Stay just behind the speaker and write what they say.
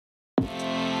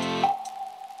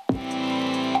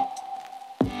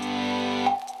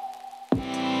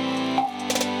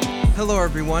Hello,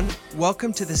 everyone.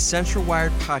 Welcome to the Central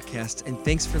Wired podcast, and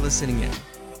thanks for listening in.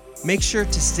 Make sure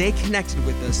to stay connected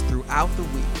with us throughout the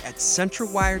week at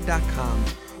centralwired.com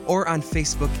or on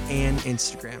Facebook and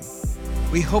Instagram.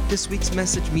 We hope this week's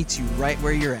message meets you right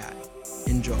where you're at.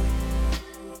 Enjoy.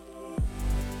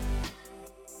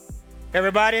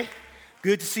 Everybody,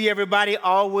 good to see everybody.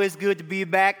 Always good to be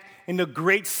back in the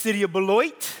great city of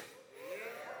Beloit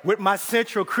with my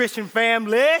Central Christian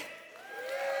family.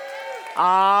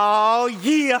 Oh,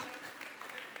 yeah.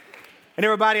 And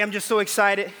everybody, I'm just so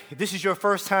excited. If this is your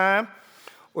first time,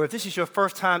 or if this is your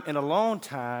first time in a long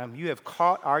time, you have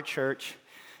caught our church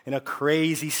in a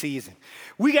crazy season.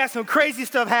 We got some crazy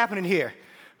stuff happening here.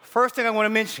 First thing I want to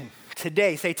mention,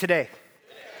 today, say today.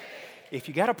 If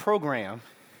you got a program,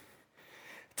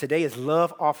 today is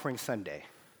Love Offering Sunday.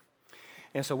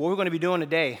 And so what we're going to be doing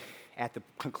today, at the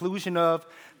conclusion of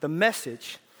the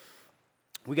message,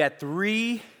 we got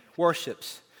three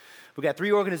worships. We got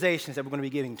three organizations that we're going to be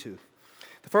giving to.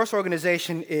 The first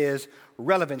organization is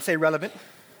Relevant. Say Relevant.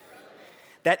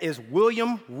 That is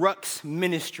William Ruck's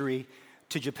ministry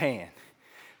to Japan.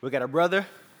 We got a brother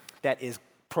that is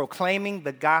proclaiming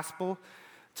the gospel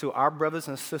to our brothers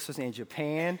and sisters in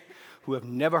Japan who have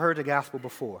never heard the gospel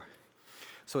before.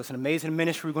 So it's an amazing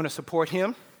ministry. We're going to support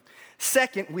him.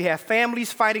 Second, we have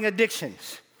Families Fighting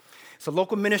Addictions. It's a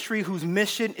local ministry whose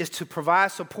mission is to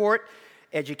provide support,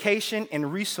 education,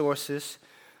 and resources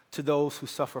to those who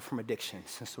suffer from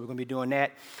addictions. And so we're going to be doing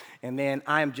that. And then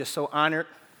I am just so honored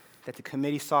that the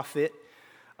committee saw fit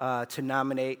to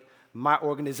nominate my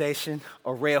organization,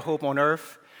 A Ray of Hope on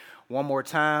Earth, one more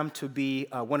time to be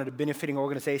one of the benefiting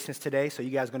organizations today. So you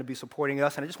guys are going to be supporting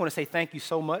us. And I just want to say thank you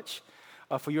so much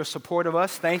for your support of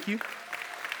us. Thank you.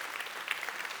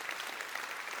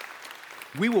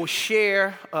 We will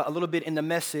share a little bit in the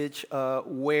message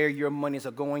where your monies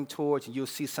are going towards, and you'll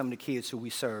see some of the kids who we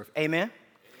serve. Amen?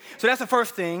 So that's the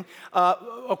first thing.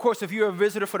 Of course, if you're a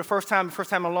visitor for the first time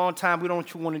in a long time, we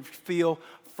don't want you to feel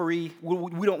free.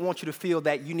 We don't want you to feel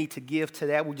that you need to give to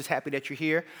that. We're just happy that you're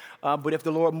here. But if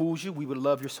the Lord moves you, we would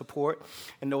love your support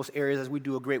in those areas as we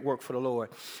do a great work for the Lord.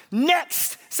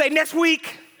 Next, say next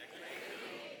week.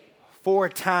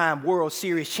 Four-time World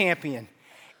Series champion.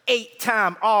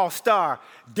 8-time All-Star.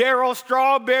 Darryl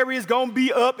Strawberry is going to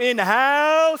be up in the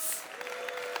house.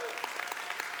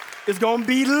 It's going to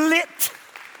be lit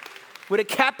with a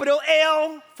capital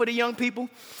L for the young people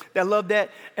that love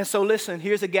that. And so listen,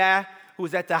 here's a guy who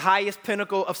was at the highest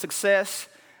pinnacle of success,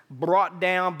 brought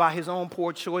down by his own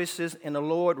poor choices, and the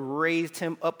Lord raised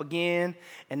him up again.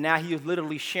 And now he is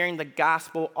literally sharing the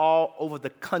gospel all over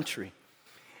the country.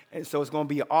 And so it's going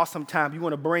to be an awesome time. You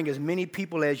want to bring as many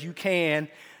people as you can.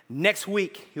 Next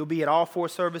week, he'll be at all four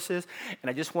services. And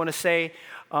I just want to say,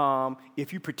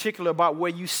 if you're particular about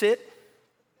where you sit,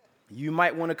 you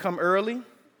might want to come early.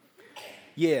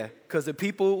 Yeah, because the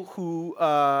people who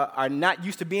are not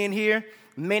used to being here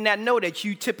may not know that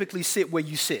you typically sit where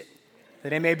you sit. So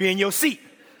they may be in your seat.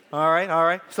 All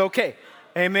right. It's okay.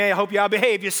 Amen. I hope y'all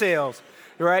behave yourselves.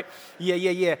 Right?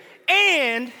 Yeah.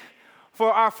 And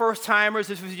for our first-timers,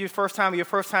 this is your first time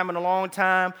in a long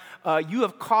time, you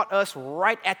have caught us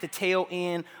right at the tail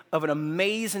end of an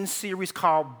amazing series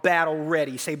called Battle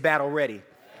Ready. Say Battle Ready.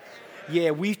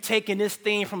 Yeah, we've taken this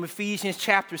theme from Ephesians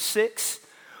chapter 6,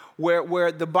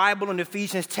 where the Bible in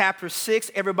Ephesians chapter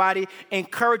 6, everybody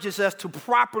encourages us to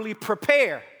properly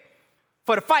prepare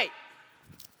for the fight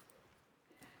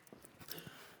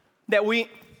that we're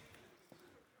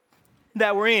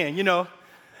in, you know.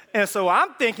 And so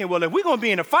I'm thinking, well, if we're going to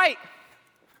be in a fight,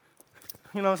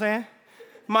 you know what I'm saying?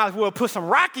 Might as well put some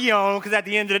Rocky on, because at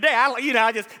the end of the day,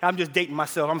 I'm just dating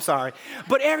myself. I'm sorry.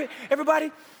 But everybody,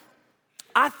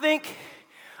 I think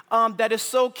that is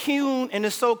so keen and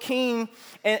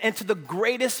to the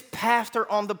greatest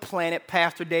pastor on the planet,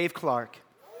 Pastor Dave Clark.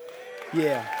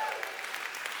 Yeah.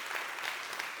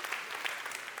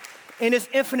 In his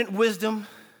infinite wisdom,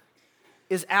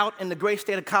 is out in the great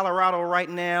state of Colorado right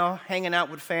now, hanging out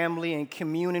with family and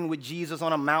communing with Jesus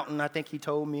on a mountain, I think he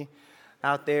told me,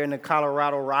 out there in the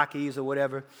Colorado Rockies or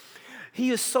whatever. He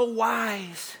is so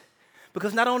wise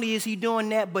because not only is he doing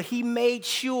that, but he made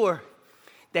sure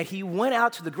that he went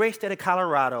out to the great state of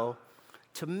Colorado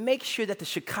to make sure that the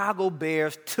Chicago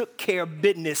Bears took care of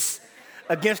business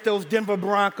against those Denver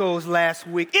Broncos last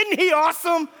week. Isn't he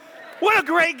awesome? What a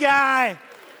great guy.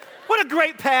 What a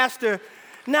great pastor.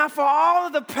 Now, for all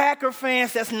of the Packer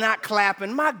fans that's not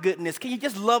clapping, my goodness, can you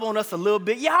just love on us a little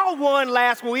bit? Y'all won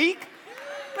last week.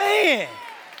 Man,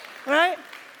 right?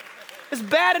 It's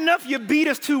bad enough you beat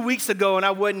us 2 weeks ago and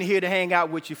I wasn't here to hang out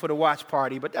with you for the watch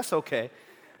party, but that's okay.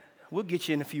 We'll get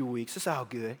you in a few weeks. It's all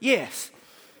good. Yes.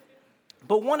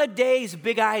 But one of Dave's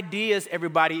big ideas,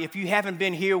 everybody, if you haven't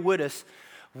been here with us,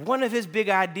 one of his big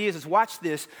ideas is, watch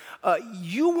this,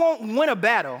 you won't win a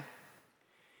battle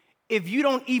if you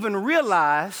don't even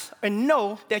realize and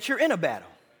know that you're in a battle.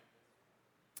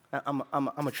 I'm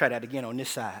going to try that again on this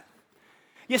side.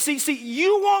 You see,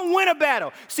 you won't win a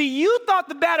battle. See, you thought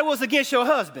the battle was against your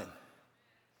husband.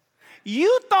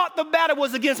 You thought the battle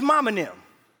was against mom and them.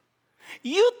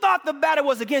 You thought the battle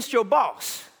was against your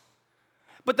boss.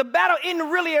 But the battle isn't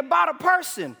really about a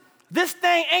person. This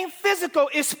thing ain't physical,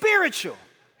 it's spiritual.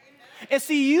 And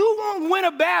see, you won't win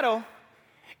a battle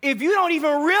if you don't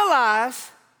even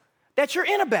realize that you're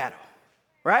in a battle,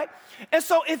 right? And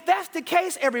so if that's the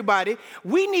case, everybody,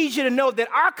 we need you to know that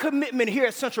our commitment here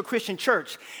at Central Christian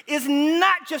Church is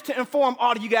not just to inform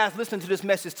all of you guys listening to this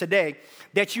message today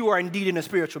that you are indeed in a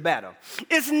spiritual battle.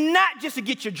 It's not just to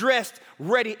get you dressed,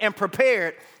 ready, and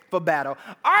prepared for battle.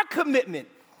 Our commitment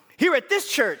here at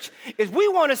this church is we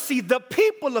want to see the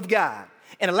people of God.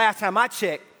 And the last time I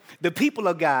checked, the people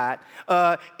of God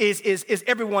is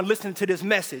everyone listening to this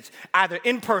message, either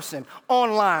in person,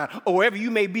 online, or wherever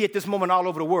you may be at this moment all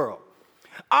over the world.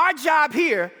 Our job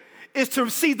here is to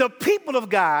see the people of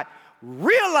God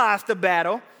realize the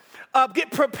battle,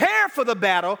 get prepared for the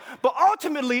battle, but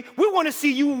ultimately, we want to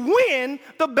see you win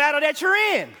the battle that you're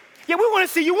in. Yeah, we want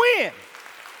to see you win.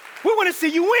 We want to see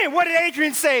you win. What did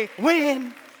Adrian say?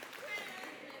 Win.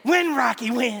 Win,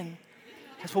 Rocky, win.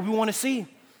 That's what we want to see.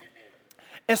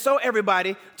 And so,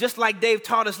 everybody, just like Dave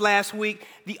taught us last week,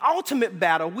 the ultimate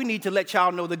battle, we need to let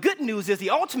y'all know the good news is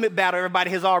the ultimate battle,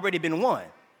 everybody, has already been won.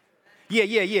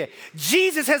 Yeah.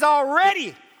 Jesus has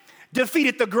already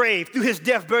defeated the grave through his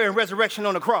death, burial, and resurrection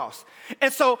on the cross.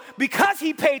 And so, because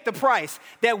he paid the price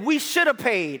that we should have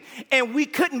paid and we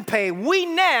couldn't pay, we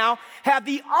now have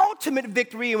the ultimate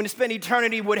victory and to spend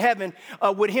eternity with heaven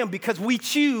with him because we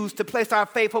choose to place our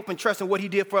faith, hope, and trust in what he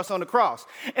did for us on the cross.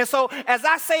 And so, as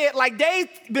I say it, like Dave's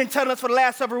been telling us for the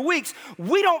last several weeks,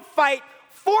 we don't fight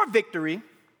for victory,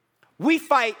 we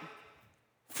fight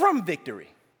from victory.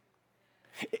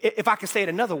 If I could say it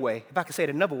another way,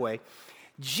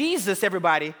 Jesus,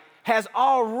 everybody, has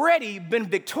already been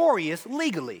victorious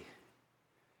legally.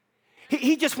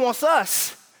 He just wants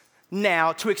us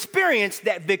now to experience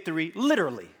that victory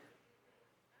literally.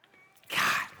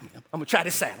 God, I'm going to try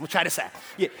this out.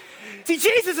 Yeah. See,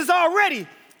 Jesus is already,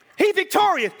 he's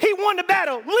victorious. He won the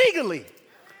battle legally.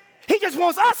 He just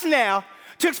wants us now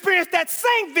to experience that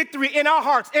same victory in our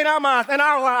hearts, in our minds, in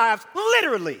our lives,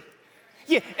 literally.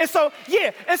 And so,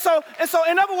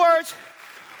 in other words,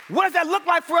 what does that look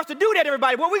like for us to do that,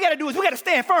 everybody? What we got to do is we got to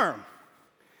stand firm.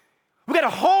 We got to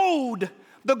hold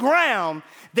the ground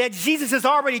that Jesus has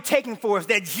already taken for us,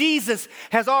 that Jesus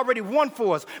has already won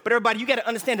for us. But everybody, you got to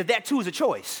understand that too is a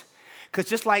choice. Because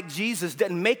just like Jesus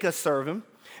didn't make us serve him,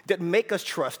 didn't make us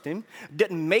trust him,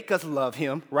 didn't make us love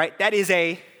him, right? That is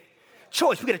a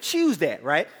choice. We got to choose that,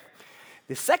 right?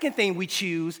 The second thing we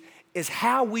choose is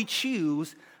how we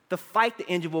choose to fight the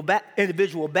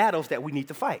individual battles that we need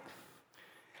to fight.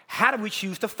 How do we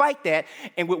choose to fight that?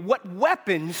 And with what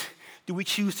weapons do we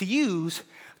choose to use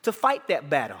to fight that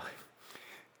battle?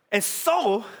 And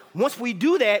so, once we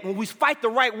do that, when we fight the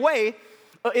right way,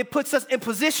 it puts us in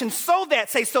position so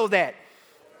that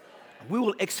we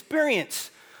will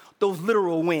experience those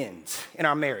literal wins in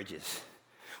our marriages.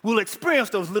 We'll experience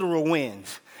those literal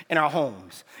wins in our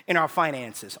homes, in our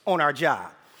finances, on our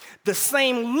job. The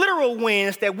same literal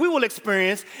wins that we will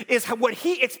experience is what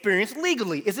he experienced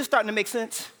legally. Is this starting to make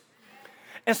sense?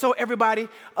 And so, everybody,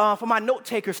 for my note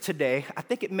takers today, I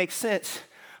think it makes sense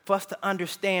for us to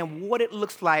understand what it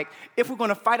looks like if we're going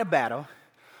to fight a battle.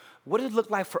 What does it look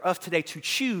like for us today to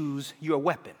choose your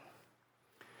weapon?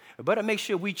 We better make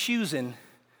sure we're choosing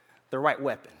the right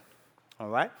weapon, all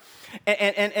right?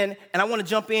 And I want to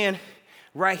jump in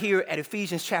right here at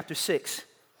Ephesians chapter 6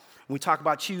 when we talk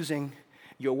about choosing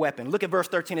your weapon. Look at verse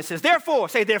 13. It says,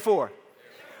 therefore,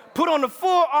 put on the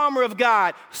full armor of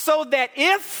God so that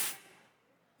if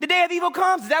the day of evil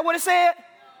comes, is that what it said?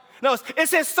 No, it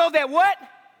says so that what?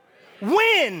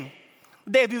 When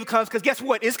the day of evil comes, because guess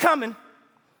what? It's coming,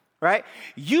 right?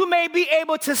 You may be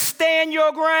able to stand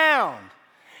your ground.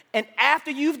 And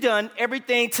after you've done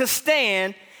everything to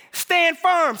stand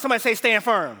firm. Somebody say stand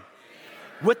firm.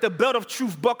 With the belt of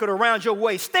truth buckled around your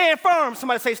waist. Stand firm.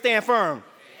 Somebody say stand firm.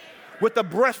 With the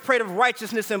breastplate of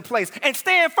righteousness in place. And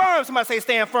stand firm. Somebody say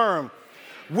stand firm.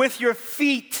 With your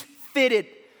feet fitted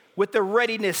with the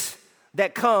readiness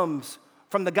that comes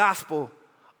from the gospel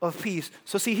of peace.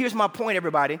 So see, here's my point,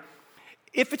 everybody.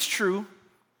 If it's true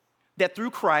that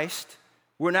through Christ,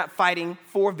 we're not fighting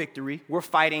for victory, we're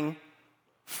fighting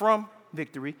from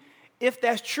victory. If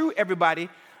that's true, everybody,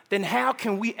 then how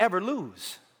can we ever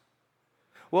lose?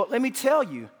 Well, let me tell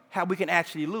you how we can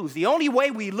actually lose. The only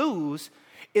way we lose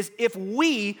is if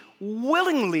we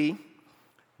willingly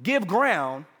give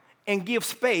ground and give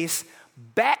space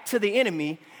back to the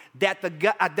enemy that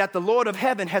the Lord of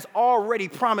heaven has already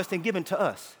promised and given to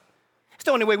us. It's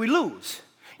the only way we lose.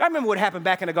 I remember what happened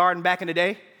back in the garden back in the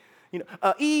day.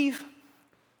 Eve,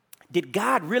 did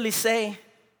God really say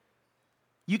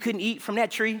you couldn't eat from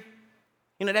that tree?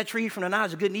 That tree from the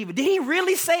knowledge of good and evil. Did he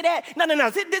really say that? No.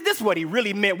 This is what he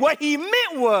really meant. What he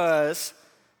meant was,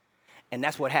 and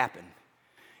that's what happened.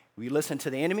 We listen to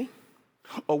the enemy,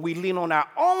 or we lean on our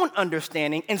own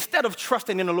understanding instead of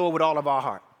trusting in the Lord with all of our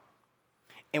heart.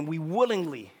 And we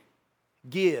willingly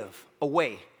give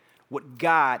away what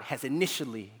God has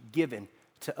initially given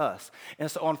to us.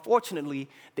 And so unfortunately,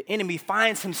 the enemy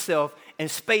finds himself in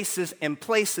spaces and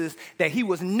places that he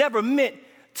was never meant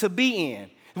to be in.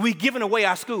 We've given away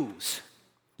our schools.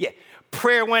 Yeah,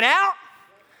 prayer went out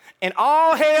and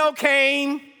all hell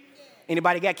came.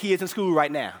 Anybody got kids in school right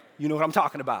now? You know what I'm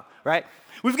talking about, right?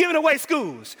 We've given away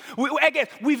schools.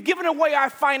 We've given away our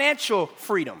financial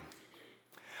freedom.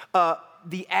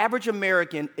 The average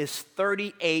American is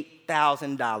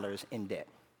 $38,000 in debt.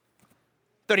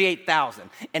 $38,000,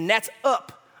 and that's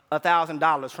up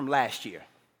 $1,000 from last year.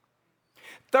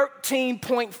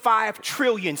 13.5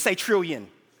 trillion, say trillion.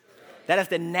 That is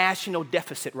the national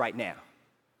deficit right now.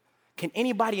 Can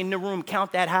anybody in the room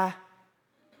count that high?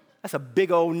 That's a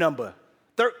big old number.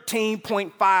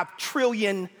 $13.5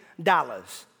 trillion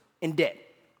in debt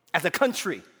as a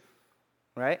country,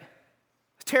 right?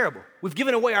 It's terrible. We've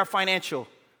given away our financial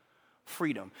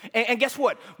freedom. And guess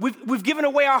what? We've given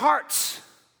away our hearts.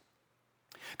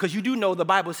 Because you do know the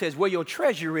Bible says where your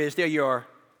treasure is, there your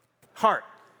heart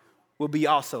will be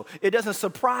also. It doesn't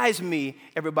surprise me,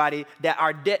 everybody, that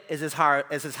our debt is as high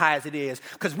as it is.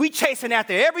 Because we chasing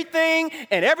after everything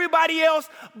and everybody else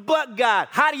but God.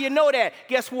 How do you know that?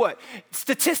 Guess what?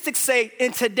 Statistics say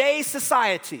in today's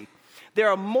society, there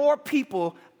are more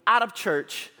people out of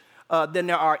church than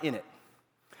there are in it.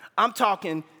 I'm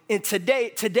talking in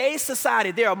today's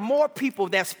society, there are more people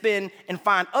that spend and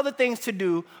find other things to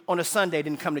do on a Sunday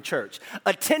than come to church.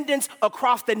 Attendance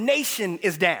across the nation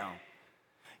is down.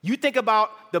 You think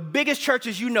about the biggest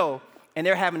churches you know, and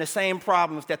they're having the same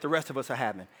problems that the rest of us are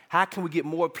having. How can we get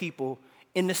more people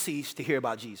in the seats to hear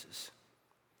about Jesus?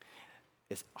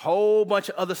 There's a whole bunch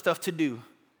of other stuff to do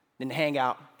than to hang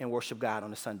out and worship God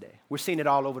on a Sunday. We're seeing it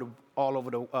all over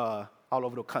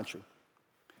the country.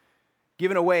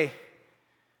 Giving away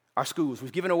our schools.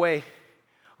 We've given away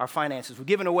our finances. We've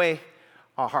given away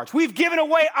our hearts. We've given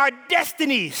away our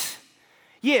destinies.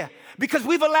 Yeah, because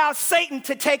we've allowed Satan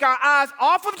to take our eyes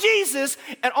off of Jesus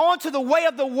and onto the way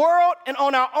of the world and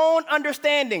on our own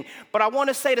understanding. But I want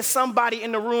to say to somebody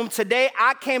in the room today,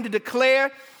 I came to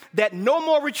declare that no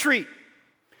more retreat,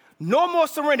 no more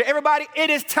surrender. Everybody, it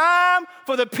is time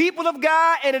for the people of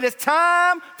God and it is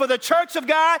time for the church of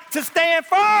God to stand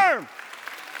firm.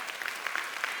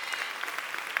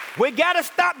 We got to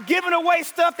stop giving away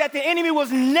stuff that the enemy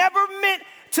was never meant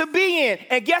to be in.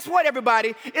 And guess what,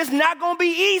 everybody? It's not going to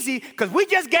be easy because we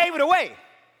just gave it away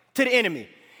to the enemy.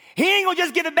 He ain't going to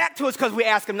just give it back to us because we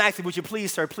ask him nicely, would you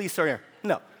please, sir, please, sir.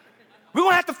 No. We're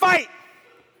going to have to fight.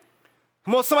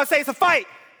 Come on, somebody say it's a fight.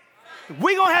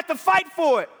 We're going to have to fight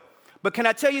for it. But can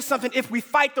I tell you something? If we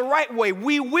fight the right way,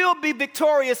 we will be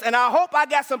victorious. And I hope I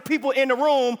got some people in the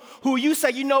room who you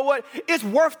say, you know what? It's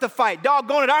worth the fight.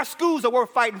 Doggone it, our schools are worth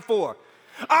fighting for.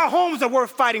 Our homes are worth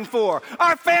fighting for.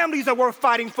 Our families are worth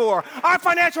fighting for. Our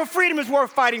financial freedom is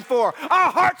worth fighting for.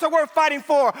 Our hearts are worth fighting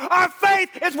for. Our faith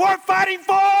is worth fighting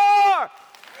for.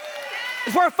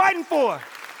 It's worth fighting for.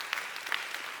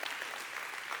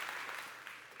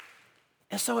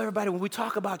 And so, everybody, when we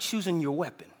talk about choosing your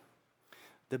weapon,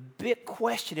 the big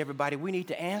question, everybody, we need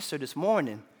to answer this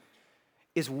morning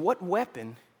is what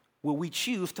weapon will we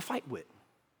choose to fight with?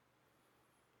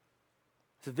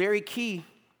 It's very key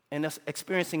in us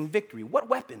experiencing victory. What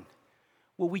weapon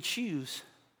will we choose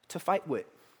to fight with?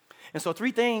 And so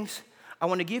 3 things I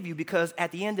want to give you because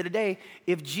at the end of the day,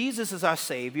 if Jesus is our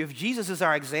Savior, if Jesus is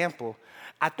our example,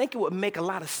 I think it would make a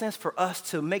lot of sense for us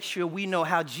to make sure we know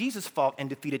how Jesus fought and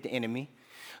defeated the enemy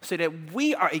so that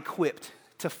we are equipped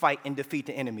to fight and defeat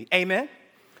the enemy. Amen?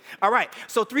 All right,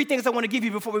 so 3 things I want to give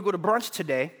you before we go to brunch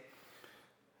today.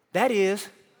 That is,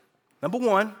 number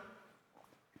 1,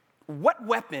 what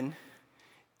weapon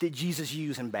did Jesus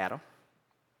use in battle?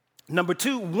 Number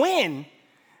 2, when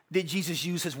did Jesus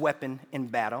use his weapon in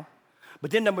battle?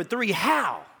 But then number 3,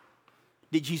 how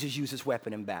did Jesus use his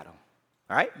weapon in battle?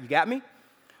 All right, you got me?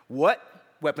 What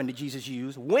weapon did Jesus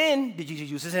use? When did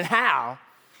Jesus use it? And how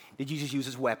did Jesus use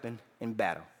his weapon in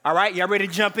battle? All right, y'all ready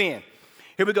to jump in?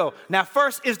 Here we go. Now,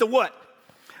 first is the what?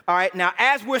 All right, now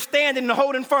as we're standing and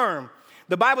holding firm,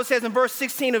 the Bible says in verse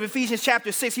 16 of Ephesians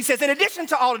chapter 6, he says, in addition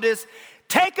to all of this,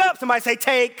 take up, somebody say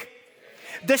take,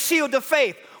 the shield of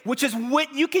faith, which is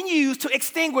what you can use to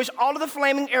extinguish all of the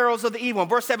flaming arrows of the evil one.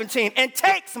 Verse 17, and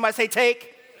take, somebody say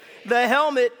take, the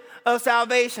helmet of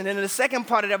salvation. And in the second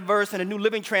part of that verse in the New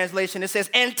Living Translation, it says,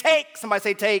 and take, somebody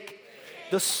say take,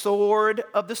 the sword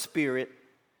of the Spirit,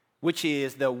 which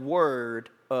is the word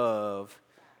of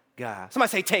God. Somebody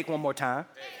say take one more time.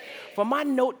 Take. For my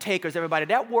note takers, everybody,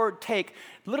 that word take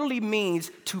literally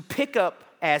means to pick up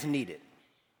as needed.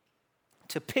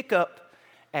 To pick up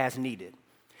as needed.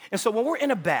 And so when we're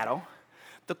in a battle,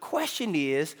 the question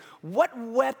is, what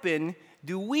weapon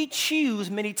do we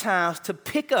choose many times to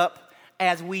pick up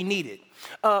as we need it?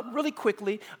 Really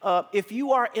quickly, if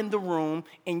you are in the room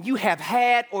and you have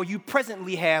had or you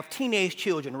presently have teenage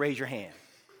children, raise your hand.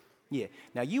 Yeah.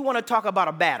 Now, you want to talk about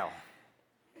a battle.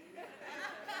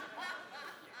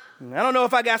 I don't know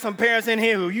if I got some parents in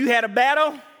here who you had a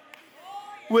battle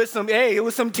with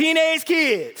some teenage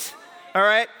kids, all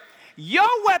right? Your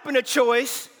weapon of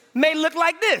choice may look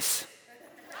like this.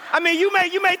 I mean, you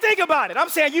may think about it. I'm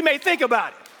saying you may think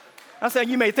about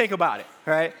it,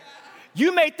 right?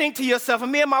 You may think to yourself,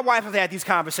 and me and my wife have had these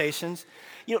conversations,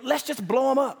 let's just blow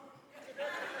them up.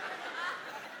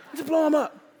 Just blow them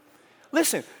up.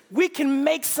 Listen, we can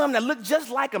make some that look just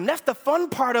like them. That's the fun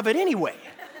part of it anyway.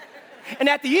 And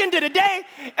at the end of the day,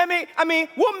 I mean,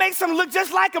 we'll make some look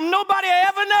just like them. Nobody will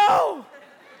ever know,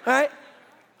 right?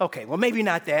 Okay, well, maybe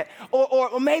not that.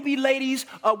 Or maybe, ladies,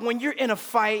 when you're in a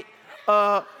fight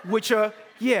with your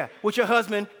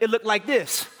husband, it looked like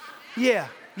this. Yeah.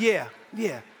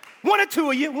 One or two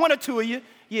of you,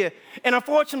 yeah. And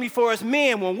unfortunately for us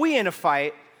men, when we in a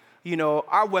fight,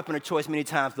 our weapon of choice many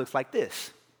times looks like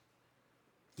this.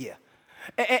 Yeah.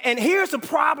 And here's the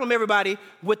problem, everybody,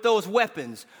 with those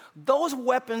weapons. Those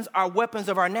weapons are weapons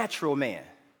of our natural man.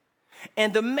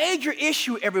 And the major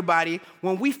issue, everybody,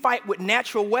 when we fight with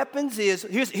natural weapons is,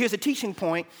 here's a teaching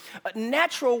point,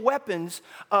 natural weapons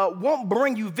won't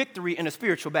bring you victory in a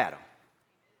spiritual battle.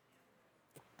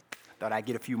 Thought I'd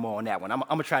get a few more on that one. I'm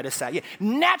going to try this side. Yeah.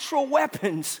 Natural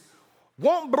weapons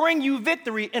won't bring you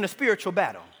victory in a spiritual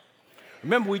battle.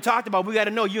 Remember, we talked about we got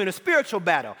to know you're in a spiritual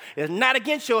battle. It's not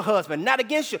against your husband, not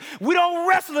against you. We don't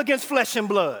wrestle against flesh and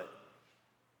blood,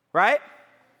 right?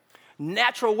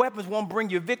 Natural weapons won't bring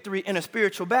you victory in a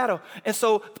spiritual battle. And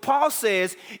so Paul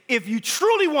says, if you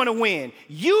truly want to win,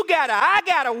 we got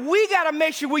to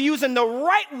make sure we're using the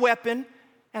right weapon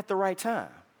at the right time.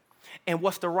 And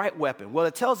what's the right weapon? Well,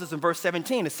 it tells us in verse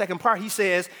 17, the second part, he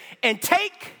says, and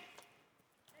take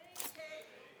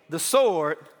the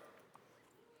sword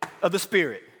of the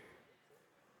Spirit,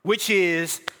 which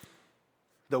is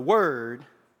the word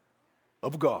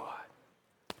of God.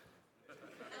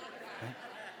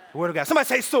 The word of God. Somebody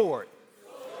say sword.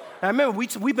 Now remember,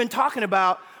 we've been talking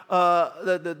about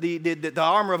the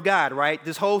armor of God, right?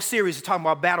 This whole series is talking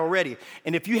about battle ready.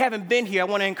 And if you haven't been here, I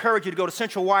want to encourage you to go to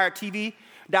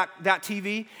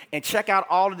CentralWiredTV.tv and check out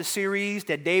all of the series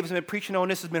that Dave has been preaching on.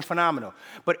 This has been phenomenal.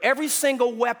 But every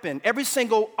single weapon, every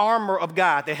single armor of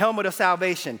God, the helmet of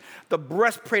salvation, the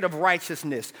breastplate of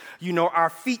righteousness, our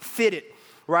feet fitted,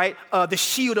 right? The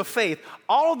shield of faith,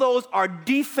 all of those are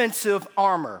defensive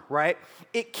armor, right?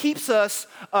 It keeps us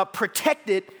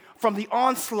protected from the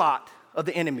onslaught of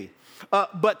the enemy.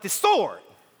 But the sword,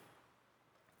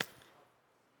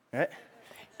 right?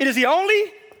 It is the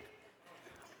only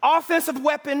offensive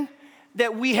weapon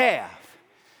that we have.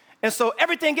 And so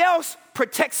everything else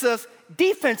protects us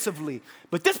defensively.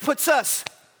 But this puts us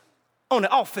on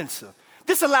the offensive.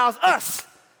 This allows us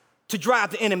to drive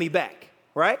the enemy back,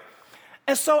 right?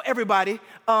 And so everybody,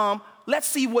 let's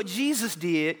see what Jesus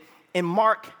did in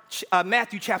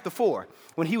Matthew chapter 4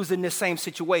 when he was in this same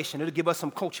situation. It'll give us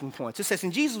some coaching points. It says,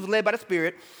 and Jesus was led by the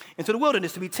Spirit into the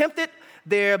wilderness to be tempted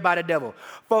there by the devil.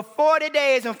 For 40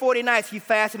 days and 40 nights he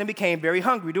fasted and became very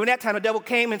hungry. During that time the devil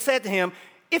came and said to him,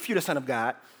 if you're the Son of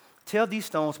God, tell these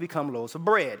stones to become loaves of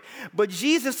bread. But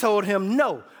Jesus told him,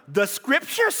 no, the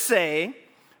scriptures say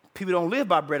people don't live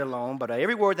by bread alone, but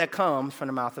every word that comes from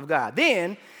the mouth of God.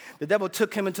 Then the devil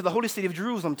took him into the holy city of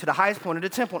Jerusalem to the highest point of the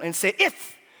temple and said,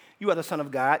 if you are the Son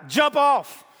of God, jump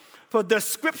off. For the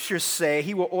scriptures say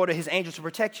he will order his angels to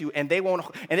protect you, and they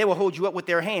will hold you up with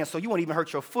their hands, so you won't even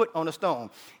hurt your foot on a stone.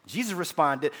 Jesus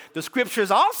responded, the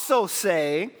scriptures also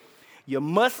say you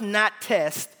must not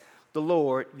test the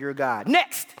Lord your God.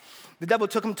 Next, the devil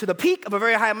took him to the peak of a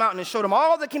very high mountain and showed him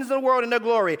all the kingdoms of the world and their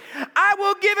glory. I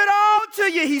will give it all to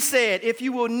you, he said, if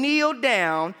you will kneel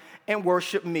down and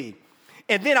worship me.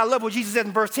 And then I love what Jesus says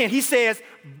in verse 10. He says,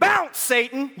 bounce,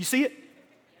 Satan. You see it?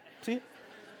 See it?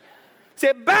 He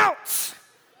said, bounce.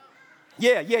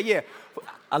 Yeah.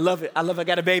 I love it. I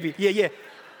got a baby. Yeah.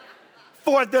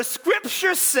 For the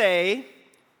scriptures say,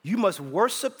 you must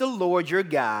worship the Lord your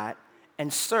God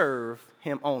and serve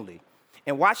him only.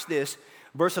 And watch this.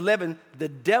 Verse 11, the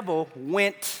devil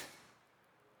went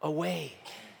away.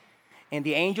 And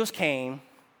the angels came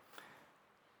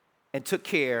and took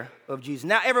care of Jesus.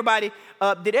 Now, everybody,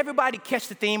 did everybody catch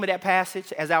the theme of that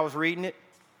passage as I was reading it?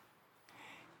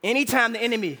 Anytime the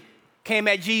enemy came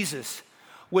at Jesus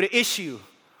with an issue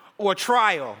or a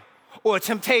trial or a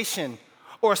temptation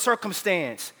or a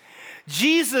circumstance,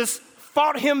 Jesus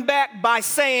fought him back by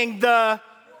saying the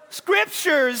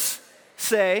scriptures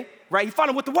say, right? He fought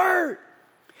him with the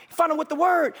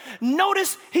word.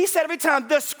 Notice he said every time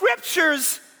the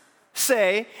scriptures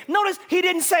say. Notice he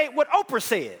didn't say what Oprah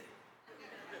said.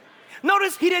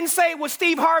 Notice he didn't say what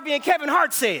Steve Harvey and Kevin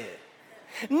Hart said.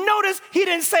 Notice he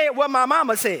didn't say what my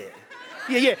mama said.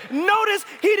 Yeah. Notice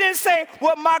he didn't say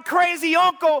what my crazy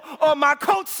uncle or my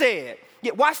coach said.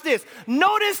 Yeah, watch this.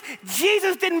 Notice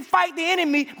Jesus didn't fight the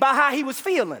enemy by how he was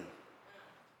feeling.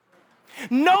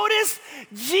 Notice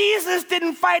Jesus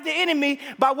didn't fight the enemy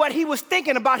by what he was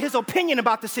thinking about, his opinion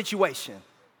about the situation.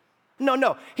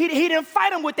 No. He didn't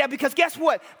fight him with that because guess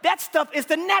what? That stuff is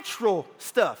the natural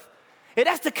stuff. And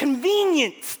that's the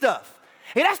convenient stuff.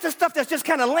 And that's the stuff that's just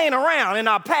kind of laying around in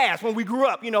our past when we grew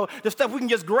up, the stuff we can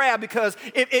just grab because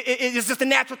it's just a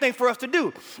natural thing for us to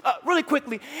do. Really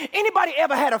quickly, anybody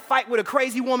ever had a fight with a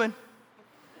crazy woman?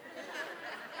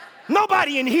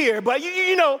 Nobody in here, but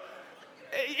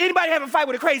anybody have a fight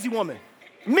with a crazy woman?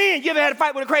 Men, you ever had a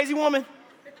fight with a crazy woman?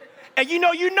 And you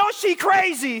know she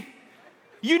crazy.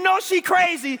 You know she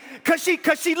crazy because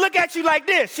she look at you like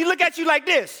this. She look at you like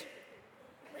this.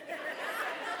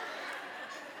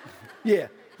 Yeah.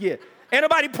 Ain't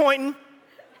nobody pointing.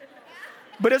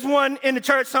 But there's one in the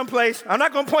church someplace. I'm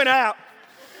not going to point her out.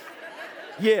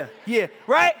 Yeah,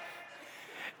 right?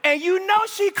 And you know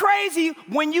she crazy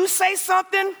when you say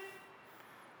something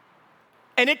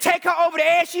and it take her over the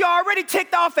edge. She already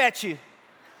ticked off at you.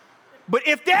 But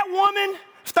if that woman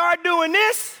start doing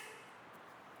this,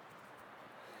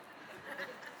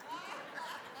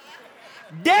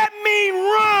 that mean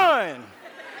run.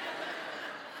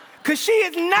 Because she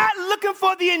is not looking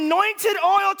for the anointed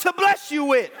oil to bless you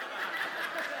with.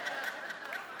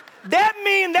 That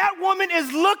means that woman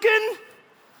is looking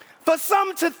for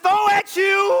something to throw at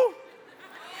you.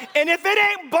 And if it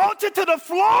ain't bolted to the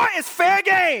floor, it's fair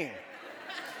game.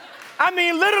 I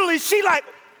mean, literally, she like...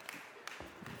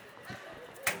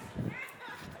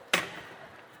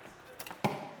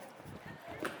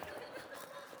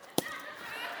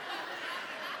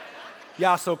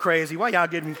 Y'all so crazy. Why y'all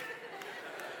getting...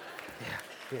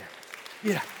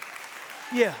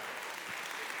 Yeah.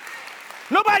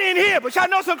 Nobody in here, but y'all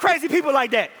know some crazy people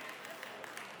like that.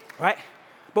 Right?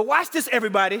 But watch this,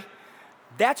 everybody.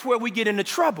 That's where we get into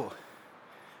trouble.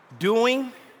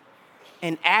 Doing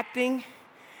and acting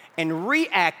and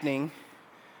reacting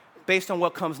based on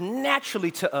what comes naturally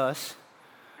to us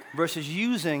versus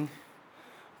using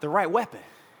the right weapon.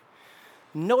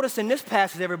 Notice in this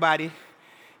passage, everybody,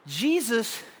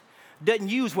 Jesus doesn't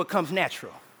use what comes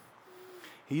natural.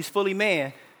 He's fully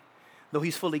man, though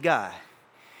he's fully God.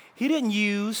 He didn't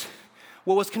use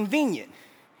what was convenient.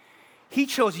 He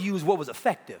chose to use what was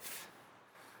effective.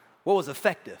 What was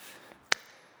effective?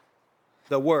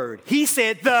 The word. He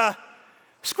said, the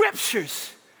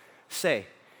scriptures say.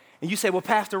 And you say, well,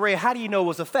 Pastor Ray, how do you know it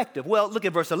was effective? Well, look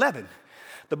at verse 11.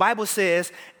 The Bible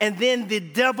says, and then the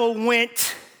devil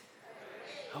went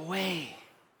away.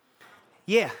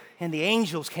 Yeah, and the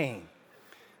angels came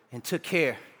and took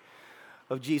care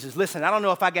of Jesus. Listen, I don't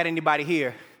know if I got anybody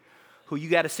here who you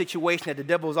got a situation that the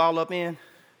devil's all up in,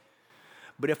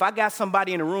 but if I got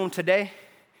somebody in the room today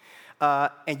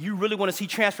and you really want to see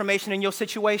transformation in your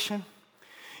situation,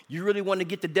 you really want to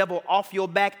get the devil off your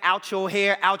back, out your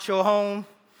hair, out your home,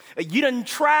 you done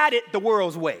tried it the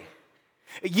world's way.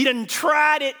 You done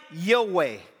tried it your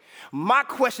way. My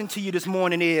question to you this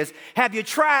morning is, have you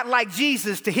tried like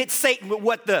Jesus to hit Satan with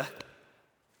what the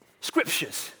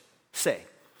scriptures say?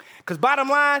 Because bottom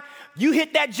line, you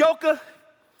hit that joker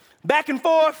back and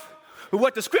forth with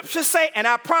what the scriptures say, and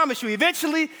I promise you,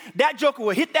 eventually, that joker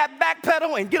will hit that back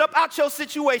pedal and get up out your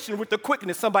situation with the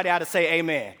quickness. Somebody ought to say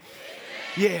amen.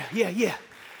 Yeah.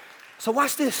 So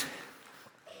watch this.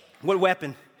 What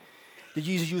weapon did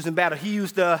Jesus use in battle? He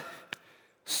used the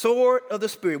sword of the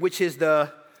Spirit, which is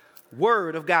the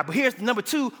word of God. But here's number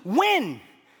two. When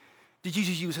did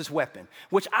Jesus use his weapon?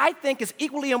 Which I think is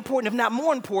equally important, if not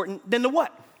more important, than the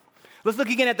what? Let's look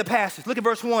again at the passage. Look at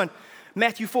verse 1,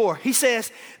 Matthew 4. He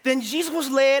says, then Jesus was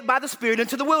led by the Spirit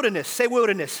into the wilderness. Say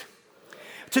wilderness.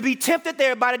 To be tempted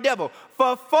there by the devil.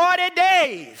 For 40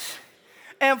 days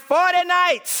and 40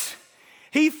 nights,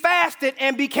 he fasted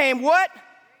and became what?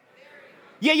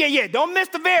 Yeah. Don't miss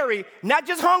the very. Not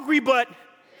just hungry, but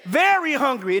very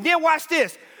hungry. And then watch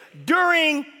this.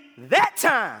 During that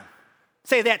time,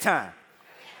 say that time,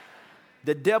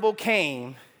 the devil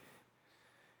came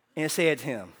and said to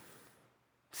him,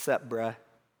 sup, bruh?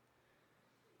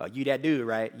 Oh, you that dude,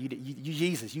 right? You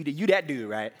Jesus, you that dude,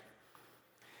 right?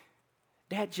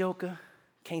 That joker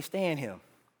can't stand him.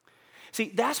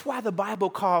 See, that's why the Bible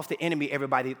calls the enemy,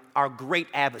 everybody, our great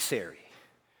adversary.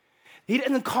 He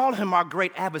doesn't call him our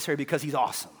great adversary because he's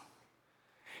awesome.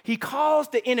 He calls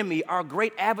the enemy our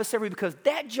great adversary because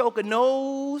that joker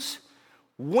knows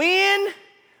when,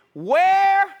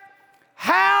 where,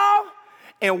 how,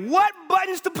 and what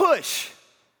buttons to push.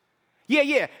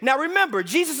 Yeah. Now remember,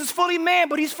 Jesus is fully man,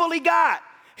 but he's fully God.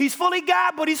 He's fully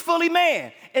God, but he's fully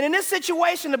man. And in this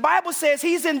situation, the Bible says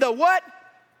he's in the what?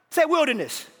 Say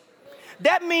wilderness.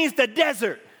 That means the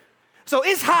desert. So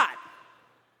it's hot.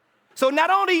 So not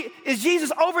only is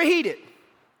Jesus overheated,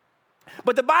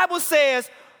 but the Bible says,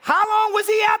 how long was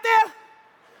he out there?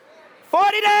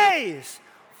 40 days,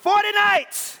 40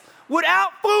 nights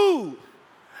without food.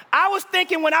 I was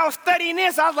thinking when I was studying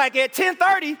this, I was like, at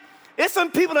 10:30, there's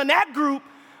some people in that group,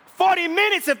 40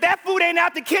 minutes, if that food ain't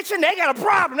out the kitchen, they got a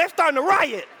problem. They're starting to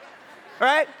riot,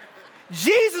 right?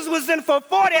 Jesus was in for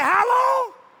 40, how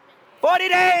long? 40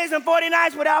 days and 40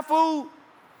 nights without food.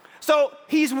 So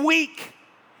he's weak.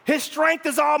 His strength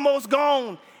is almost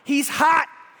gone. He's hot.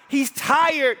 He's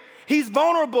tired. He's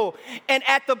vulnerable. And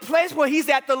at the place where he's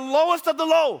at the lowest of the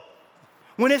low,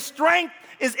 when his strength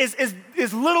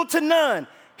is little to none,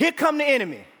 here come the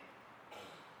enemy.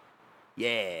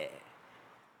 Yeah.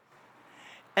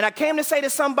 And I came to say to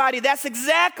somebody, that's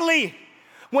exactly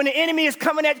when the enemy is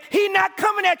coming at you. He's not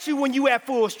coming at you when you at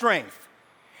full strength.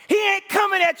 He ain't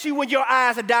coming at you when your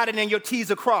I's are dotted and your T's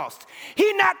are crossed.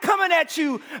 He's not coming at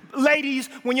you, ladies,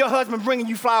 when your husband bringing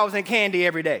you flowers and candy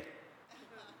every day.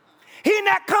 He's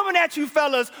not coming at you,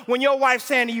 fellas, when your wife's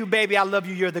saying to you, baby, I love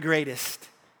you, you're the greatest.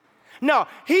 No,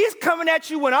 he's coming at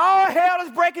you when all hell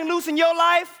is breaking loose in your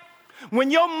life, when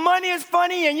your money is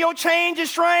funny and your change is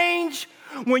strange,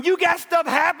 when you got stuff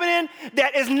happening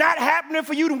that is not happening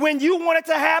for you when you want it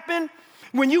to happen,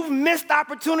 when you've missed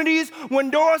opportunities, when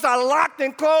doors are locked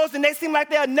and closed and they seem like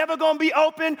they're never going to be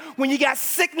open, when you got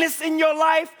sickness in your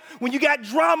life, when you got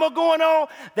drama going on,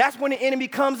 that's when the enemy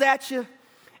comes at you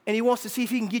and he wants to see if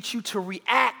he can get you to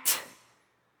react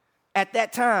at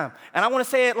that time. And I want to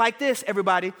say it like this,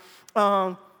 everybody.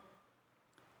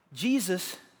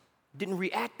 Jesus didn't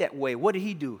react that way. What did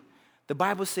he do? The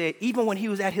Bible said even when he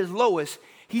was at his lowest,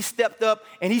 he stepped up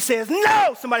and he says,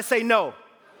 no! Somebody say no.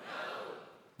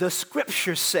 The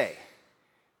scriptures say,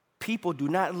 people do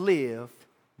not live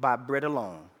by bread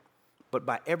alone, but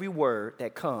by every word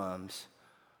that comes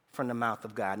from the mouth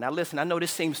of God. Now listen, I know this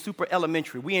seems super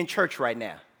elementary. We in church right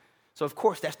now. So of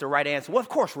course that's the right answer. Well, of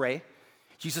course, Ray.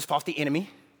 Jesus fought the enemy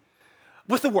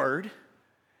with the word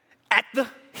at the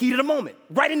heat of the moment,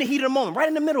 right in the heat of the moment, right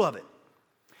in the middle of it.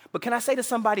 But can I say to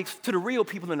somebody, to the real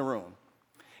people in the room,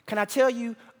 can I tell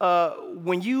you,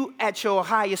 when you at your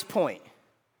highest point,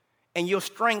 and your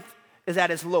strength is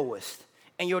at its lowest,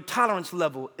 and your tolerance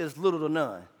level is little to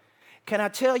none, can I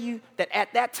tell you that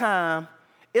at that time,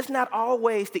 it's not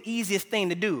always the easiest thing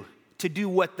to do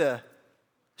what the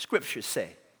scriptures say.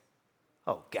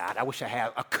 Oh, God, I wish I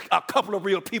had a couple of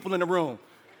real people in the room.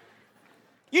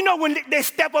 You know when they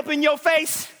step up in your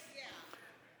face,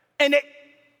 and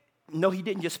no, he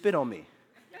didn't just spit on me.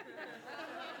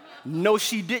 No,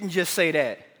 she didn't just say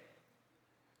that.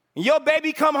 And your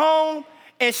baby come home,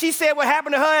 and she said what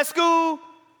happened to her at school,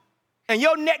 and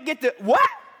your neck get the, what?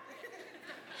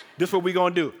 This is what we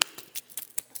gonna do.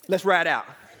 Let's ride out.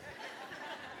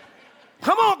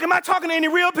 Come on, am I talking to any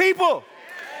real people?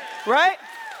 Right?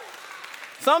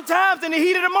 Sometimes in the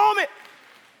heat of the moment,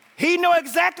 he know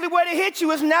exactly where to hit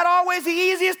you. It's not always the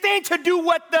easiest thing to do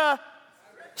what the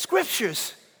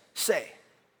scriptures say.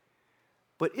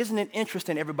 But isn't it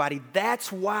interesting, everybody?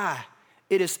 That's why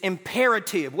it is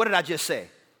imperative. What did I just say?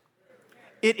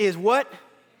 It is what?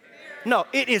 No,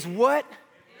 it is what?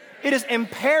 It is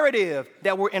imperative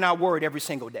that we're in our word every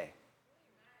single day.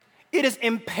 It is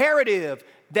imperative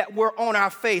that we're on our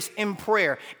face in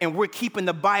prayer and we're keeping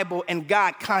the Bible and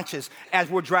God conscious as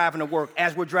we're driving to work,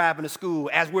 as we're driving to school,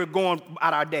 as we're going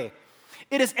out our day.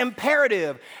 It is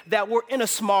imperative that we're in a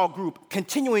small group,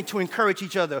 continuing to encourage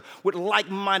each other with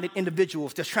like-minded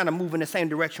individuals that's trying to move in the same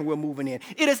direction we're moving in.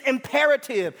 It is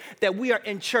imperative that we are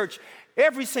in church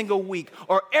every single week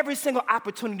or every single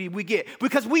opportunity we get,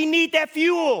 because we need that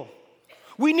fuel.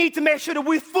 We need to make sure that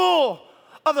we're full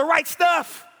of the right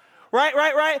stuff.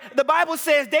 Right. The Bible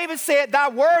says, David said, thy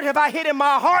word have I hid in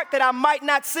my heart that I might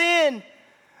not sin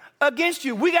against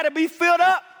you. We got to be filled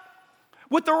up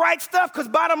with the right stuff, because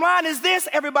bottom line is this,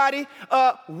 everybody,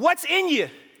 what's in you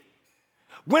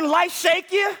when life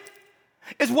shake you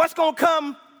is what's going to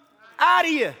come out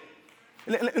of you.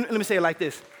 Let me say it like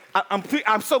this.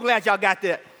 I'm so glad y'all got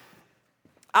that.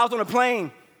 I was on a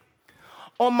plane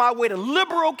on my way to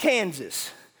Liberal,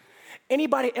 Kansas.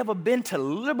 Anybody ever been to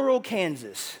Liberal,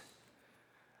 Kansas?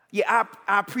 Yeah,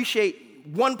 I appreciate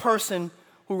one person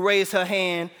who raised her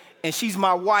hand, and she's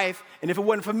my wife, and if it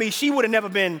wasn't for me, she would have never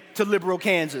been to Liberal,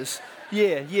 Kansas.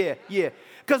 Yeah.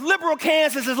 Because Liberal,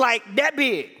 Kansas is like that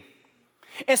big.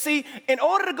 And see, in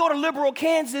order to go to Liberal,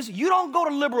 Kansas, you don't go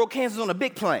to Liberal, Kansas on a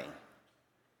big plane.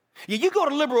 Yeah, you go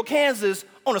to Liberal, Kansas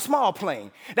on a small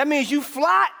plane. That means you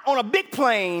fly on a big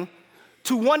plane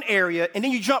to one area, and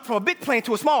then you jump from a big plane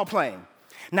to a small plane.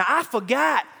 Now, I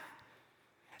forgot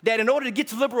that in order to get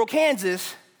to Liberal,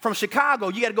 Kansas from Chicago,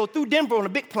 you got to go through Denver on a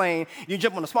big plane. You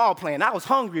jump on a small plane. I was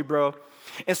hungry, bro.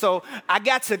 And so I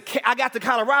got to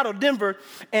Colorado, Denver,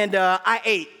 and I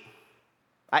ate.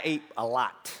 I ate a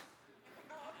lot.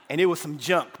 And it was some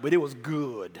junk, but it was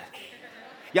good.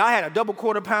 Y'all had a double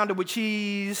quarter pounder with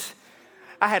cheese.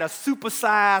 I had a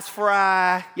supersized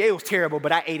fry. Yeah, it was terrible,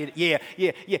 but I ate it. Yeah.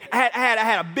 I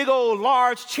had a big old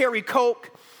large cherry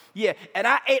Coke. Yeah, and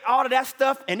I ate all of that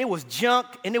stuff, and it was junk,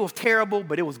 and it was terrible,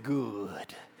 but it was good,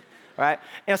 right?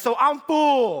 And so I'm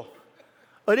full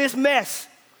of this mess.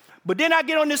 But then I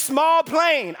get on this small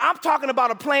plane. I'm talking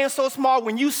about a plane so small,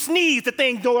 when you sneeze, the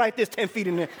thing go like this, 10 feet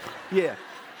in there.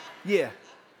 Yeah.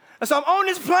 And so I'm on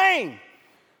this plane,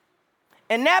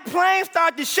 and that plane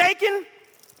started shaking.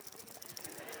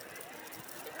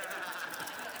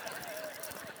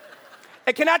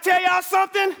 And can I tell y'all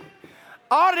something?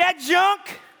 All of that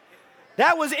junk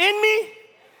that was in me,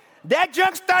 that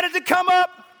junk started to come up.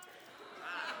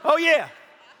 Oh, yeah.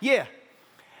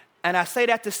 And I say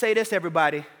that to say this,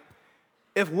 everybody.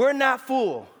 If we're not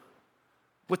full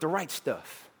with the right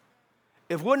stuff,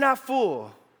 if we're not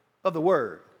full of the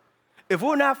word, if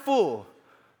we're not full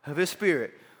of his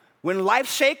spirit, when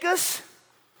life shakes us,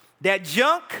 that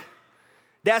junk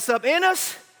that's up in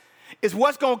us is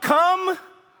what's going to come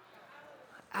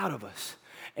out of us.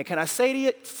 And can I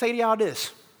say to y'all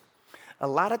this? A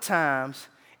lot of times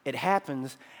it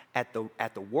happens at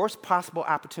the worst possible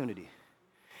opportunity.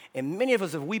 And many of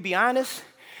us, if we be honest,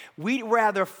 we'd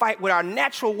rather fight with our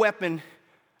natural weapon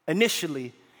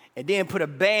initially and then put a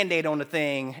Band-Aid on the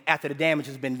thing after the damage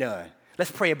has been done.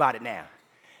 Let's pray about it now.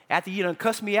 After you done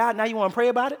cussed me out, now you want to pray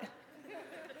about it?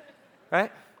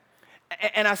 Right?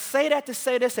 And I say that to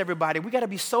say this, everybody. We got to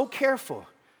be so careful.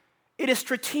 It is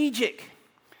strategic.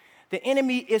 The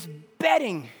enemy is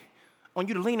betting on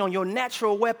you to lean on your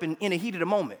natural weapon in the heat of the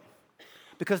moment,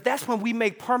 because that's when we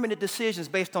make permanent decisions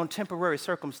based on temporary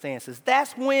circumstances.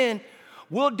 That's when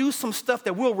we'll do some stuff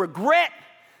that we'll regret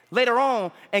later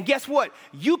on. And guess what?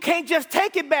 You can't just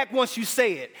take it back once you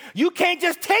say it. You can't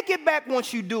just take it back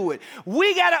once you do it.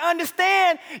 We got to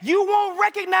understand, you won't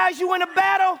recognize you in a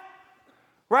battle,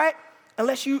 right?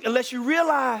 Unless you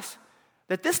realize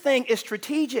that this thing is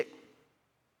strategic.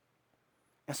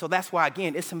 And so that's why,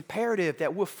 again, it's imperative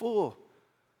that we're full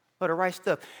of the right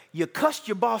stuff. You cussed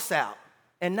your boss out,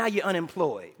 and now you're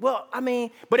unemployed. Well, I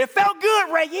mean, but it felt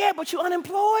good, right? Yeah, but you're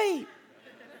unemployed.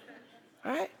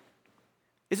 All right?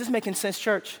 Is this making sense,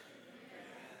 church?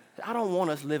 I don't want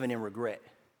us living in regret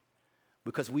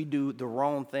because we do the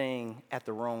wrong thing at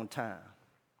the wrong time.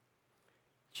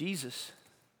 Jesus,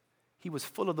 he was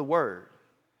full of the word.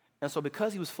 And so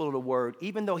because he was full of the word,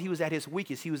 even though he was at his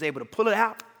weakest, he was able to pull it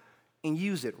out and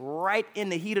use it right in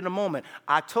the heat of the moment.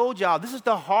 I told y'all, this is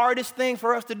the hardest thing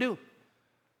for us to do,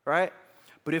 right?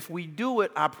 But if we do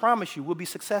it, I promise you, we'll be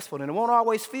successful. And it won't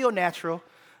always feel natural,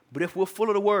 but if we're full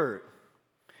of the word,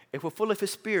 if we're full of his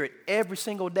spirit every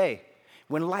single day,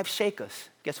 when life shakes us,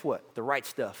 guess what? The right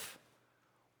stuff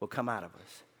will come out of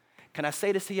us. Can I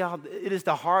say this to y'all? It is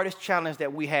the hardest challenge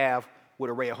that we have with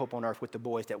Array of Hope on Earth with the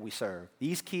boys that we serve.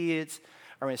 These kids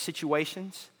are in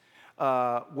situations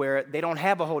where they don't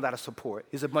have a whole lot of support.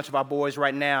 There's a bunch of our boys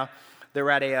right now.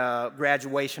 They're at a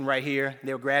graduation right here.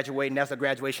 They're graduating. That's a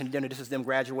graduation dinner. This is them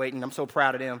graduating. I'm so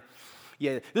proud of them.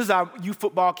 Yeah, this is our youth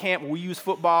football camp where we use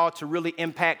football to really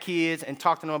impact kids and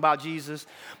talk to them about Jesus.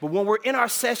 But when we're in our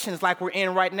sessions like we're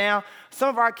in right now, some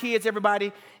of our kids,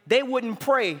 everybody, they wouldn't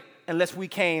pray unless we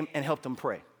came and helped them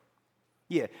pray.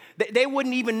 Yeah, they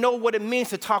wouldn't even know what it means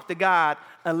to talk to God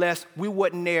unless we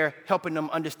wasn't there helping them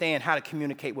understand how to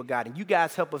communicate with God. And you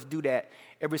guys help us do that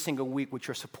every single week with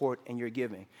your support and your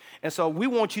giving. And so we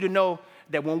want you to know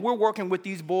that when we're working with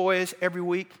these boys every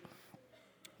week,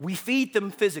 we feed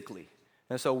them physically.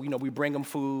 And so, we bring them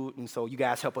food, and so you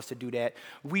guys help us to do that.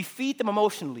 We feed them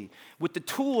emotionally with the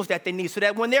tools that they need so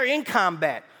that when they're in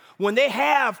combat, when they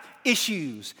have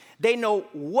issues, they know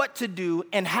what to do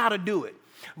and how to do it.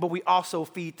 But we also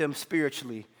feed them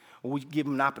spiritually. We give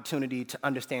them an opportunity to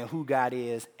understand who God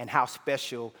is and how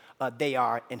special they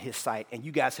are in his sight. And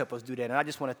you guys help us do that. And I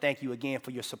just want to thank you again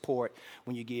for your support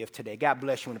when you give today. God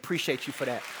bless you and appreciate you for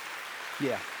that.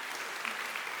 Yeah.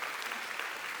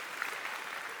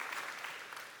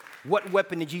 What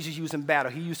weapon did Jesus use in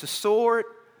battle? He used the sword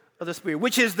of the Spirit,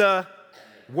 which is the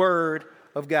word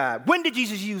of God. When did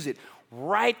Jesus use it?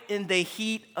 Right in the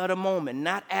heat of the moment.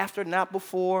 Not after, not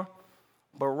before,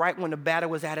 but right when the battle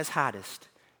was at its hottest.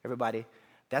 Everybody,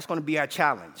 that's going to be our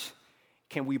challenge.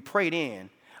 Can we pray it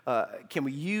in? Can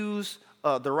we use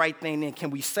the right thing in? Can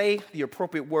we say the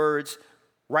appropriate words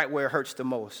right where it hurts the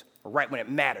most, or right when it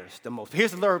matters the most?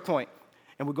 Here's the third point,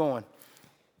 and we're going.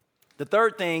 The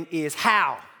third thing is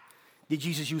how did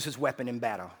Jesus use his weapon in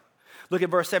battle? Look at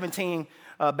verse 17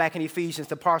 back in Ephesians,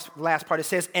 the last part. It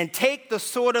says, and take the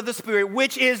sword of the Spirit,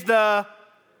 which is the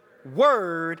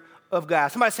word of God.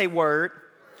 Somebody say word.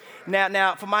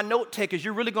 Now, for my note takers,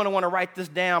 you're really going to want to write this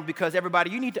down because, everybody,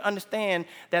 you need to understand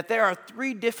that there are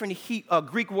three different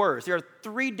Greek words. There are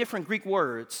three different Greek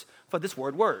words for this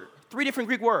word. Three different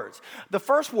Greek words. The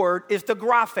first word is the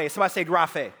graphe. Somebody say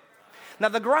graphe. Now,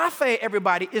 the graphe,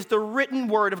 everybody, is the written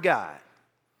word of God.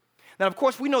 Now, of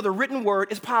course, we know the written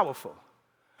word is powerful.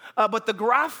 But the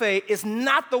graphe is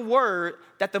not the word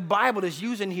that the Bible is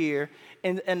using here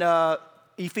in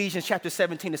Ephesians chapter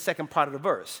 17, the second part of the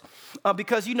verse.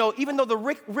 Because, even though the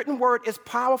written word is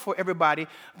powerful, everybody,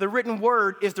 the written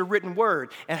word is the written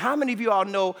word. And how many of you all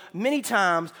know many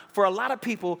times, for a lot of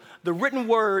people, the written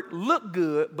word look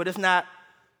good, but it's not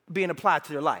being applied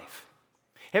to their life?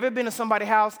 Have you ever been to somebody's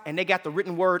house and they got the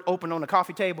written word open on the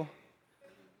coffee table,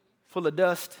 full of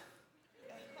dust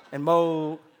and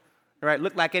mold, right?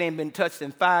 Look like it ain't been touched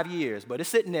in 5 years, but it's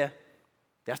sitting there.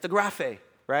 That's the graphe,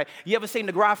 right? You ever seen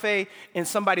the graphe in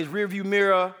somebody's rearview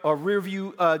mirror or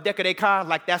rearview deck of their car?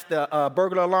 Like that's the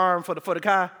burglar alarm for the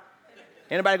car.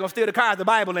 Anybody gonna steal the car? The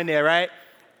Bible in there, right?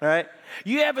 Right?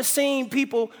 You ever seen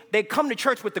people, they come to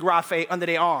church with the graphe under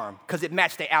their arm because it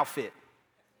matched their outfit?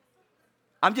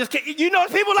 I'm just kidding. You know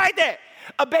people like that.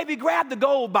 Baby, grab the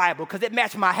gold Bible because it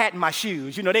matched my hat and my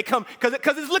shoes. They come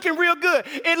because it's looking real good.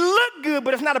 It looked good,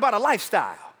 but it's not about a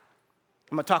lifestyle.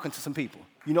 I'm talking to some people.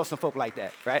 You know some folk like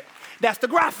that, right? That's the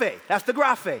graphe. That's the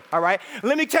graphe, all right?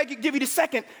 Let me give you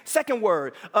the second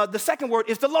word. The second word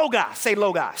is the logos. Say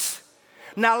logos.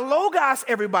 Now, logos,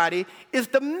 everybody, is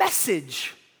the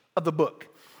message of the book.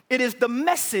 It is the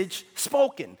message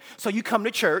spoken. So you come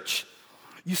to church,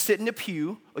 you sit in the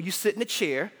pew, or you sit in a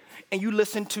chair, and you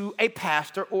listen to a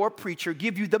pastor or a preacher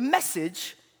give you the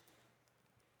message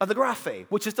of the graphe,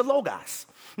 which is the logos.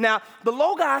 Now, the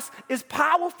logos is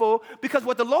powerful because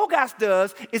what the logos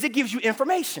does is it gives you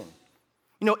information.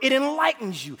 It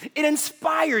enlightens you. It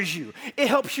inspires you. It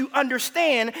helps you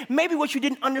understand maybe what you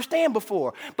didn't understand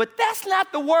before. But that's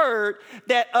not the word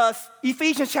that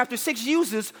Ephesians chapter 6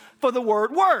 uses for the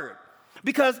word.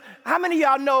 Because how many of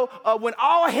y'all know when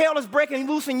all hell is breaking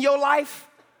loose in your life,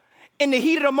 in the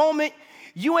heat of the moment,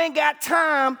 you ain't got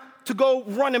time to go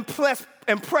run and press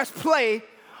play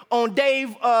on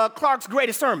Dave Clark's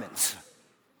greatest sermons.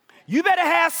 You better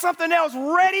have something else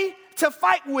ready to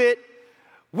fight with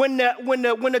when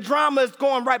the drama is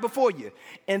going right before you.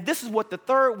 And this is what the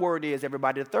third word is,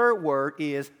 everybody. The third word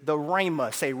is the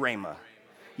rhema. Say rhema.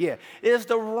 Yeah, it is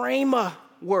the rhema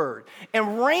word. And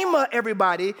rhema,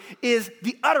 everybody, is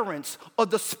the utterance or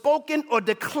the spoken or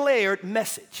declared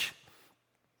message.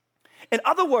 In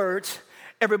other words,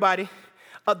 everybody,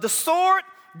 the sword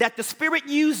that the Spirit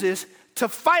uses to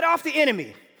fight off the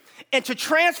enemy and to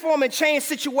transform and change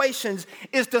situations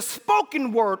is the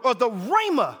spoken word or the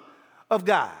rhema of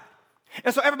God.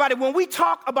 And so, everybody, when we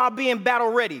talk about being battle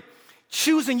ready,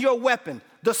 choosing your weapon,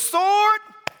 the sword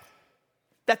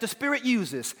that the Spirit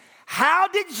uses, how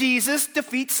did Jesus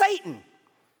defeat Satan?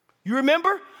 You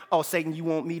remember? Oh, Satan, you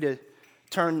want me to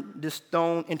turn this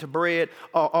stone into bread.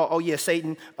 Oh yeah,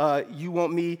 Satan, you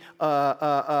want me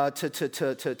to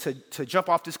jump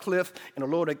off this cliff and the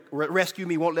Lord rescue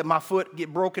me, won't let my foot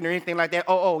get broken or anything like that.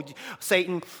 Oh,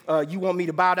 Satan, you want me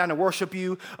to bow down and worship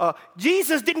you.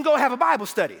 Jesus didn't go have a Bible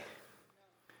study.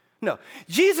 No,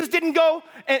 Jesus didn't go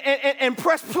and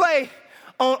press play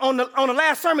on the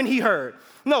last sermon he heard.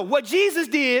 No, what Jesus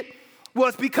did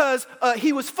was because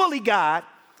he was fully God,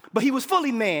 but he was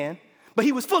fully man, but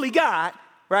he was fully God,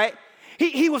 right?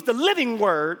 He was the living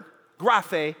word,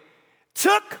 graphe,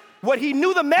 took what he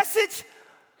knew the message,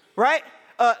 right?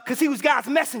 Because he was God's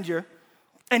messenger,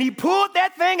 and he pulled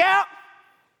that thing out,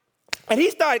 and he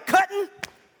started cutting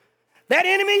that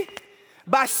enemy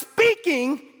by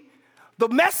speaking the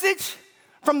message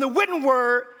from the written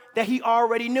word that he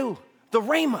already knew, the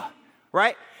Rhema,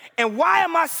 right? And why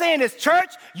am I saying this,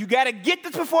 church? You got to get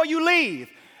this before you leave.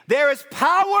 There is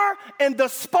power in the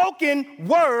spoken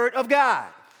word of God.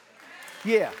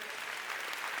 Yeah.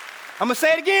 I'm going to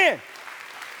say it again.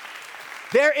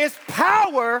 There is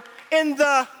power in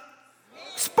the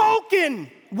spoken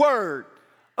word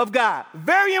of God.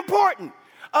 Very important.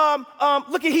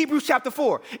 Look at Hebrews chapter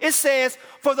 4. It says,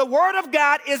 for the word of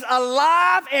God is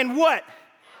alive and what?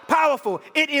 Powerful.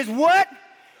 It is what?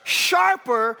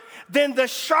 Sharper than the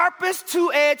sharpest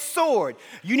two-edged sword.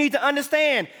 You need to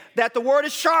understand that the word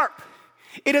is sharp.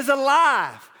 It is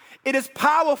alive. It is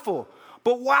powerful.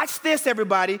 But watch this,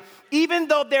 everybody. Even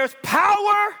though there's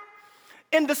power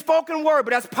in the spoken word,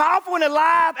 but as powerful and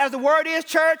alive as the word is,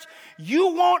 church, you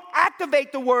won't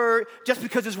activate the word just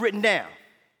because it's written down.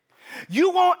 You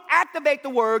won't activate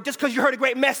the word just because you heard a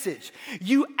great message.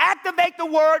 You activate the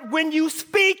word when you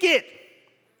speak it.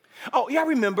 Oh, yeah, I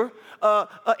remember.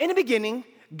 In the beginning,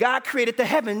 God created the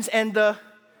heavens and the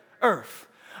earth.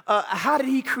 How did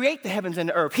he create the heavens and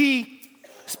the earth? He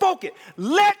spoke it.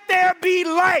 Let there be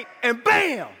light. And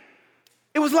bam,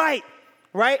 it was light,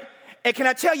 right? And can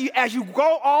I tell you, as you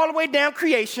go all the way down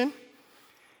creation,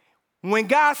 when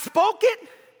God spoke it,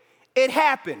 it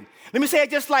happened. Let me say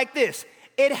it just like this.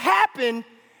 It happened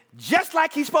just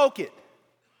like he spoke it.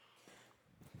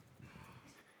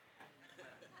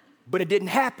 But it didn't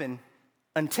happen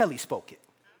until he spoke it.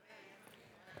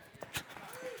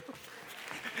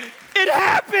 It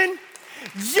happened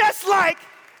just like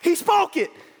he spoke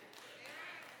it.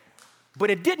 But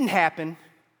it didn't happen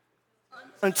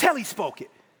until he spoke it.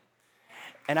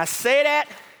 And I say that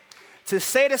to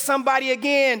say to somebody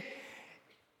again,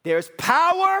 there's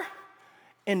power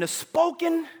in the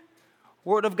spoken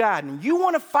word of God. And you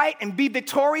want to fight and be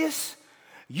victorious,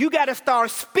 you got to start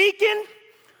speaking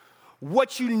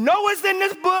what you know is in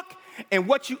this book and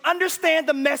what you understand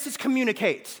the message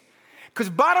communicates. Because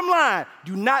bottom line,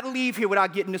 do not leave here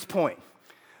without getting this point.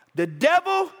 The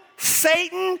devil,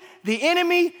 Satan, the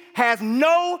enemy has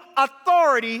no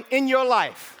authority in your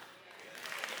life.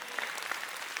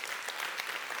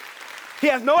 He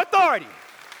has no authority.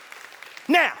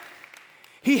 Now,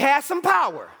 he has some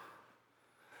power.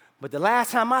 But the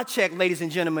last time I checked, ladies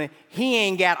and gentlemen, he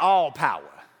ain't got all power.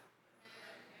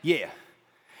 Yeah.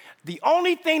 The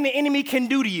only thing the enemy can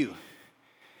do to you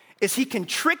is he can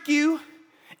trick you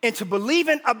into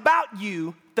believing about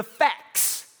you the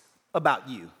facts about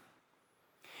you.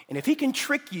 And if he can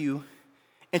trick you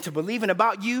into believing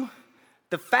about you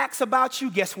the facts about you,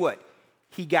 guess what?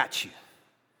 He got you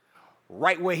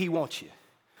right where he wants you.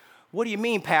 What do you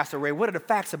mean, Pastor Ray? What are the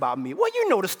facts about me? Well, you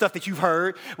know the stuff that you've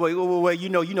heard. Well, you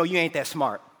know you ain't that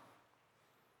smart.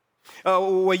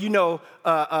 You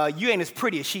ain't as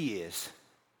pretty as she is.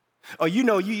 Or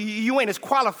you ain't as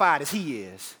qualified as he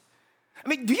is. I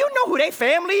mean, do you know who their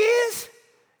family is?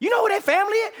 You know who their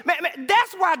family is? Man,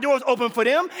 that's why doors open for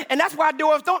them, and that's why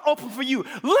doors don't open for you.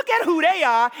 Look at who they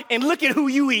are, and look at who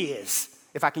you is.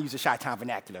 If I can use a Chi-Town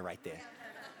vernacular right there.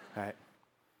 All right?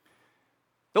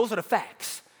 Those are the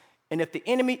facts. And if the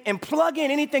enemy, and plug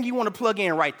in anything you want to plug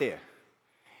in right there.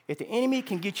 If the enemy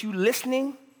can get you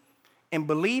listening and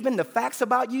believing the facts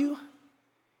about you,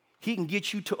 he can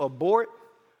get you to abort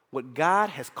what God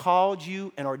has called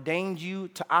you and ordained you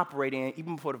to operate in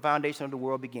even before the foundation of the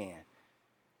world began.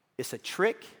 It's a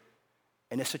trick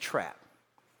and it's a trap.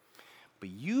 But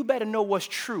you better know what's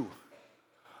true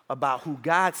about who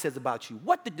God says about you.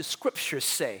 What did the scriptures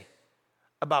say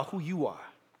about who you are?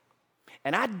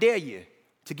 And I dare you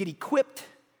to get equipped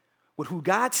with who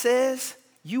God says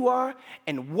you are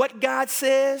and what God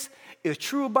says is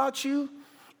true about you,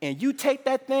 and you take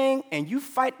that thing and you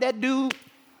fight that dude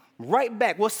right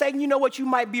back. Well, Satan, you know what? You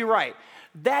might be right.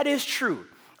 That is true.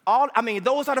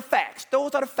 Those are the facts.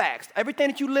 Those are the facts. Everything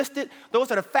that you listed,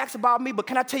 those are the facts about me. But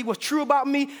can I tell you what's true about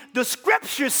me? The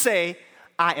scriptures say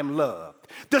I am loved.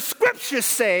 The scriptures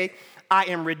say I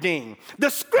am redeemed.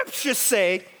 The scriptures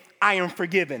say, I am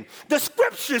forgiven. The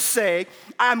scriptures say,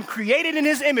 I'm created in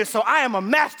his image, so I am a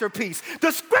masterpiece.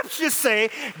 The scriptures say,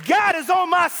 God is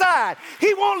on my side.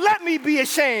 He won't let me be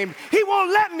ashamed. He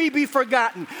won't let me be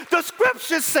forgotten. The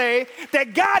scriptures say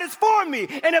that God is for me,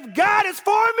 and if God is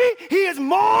for me, he is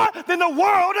more than the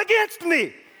world against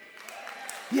me.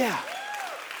 Yeah.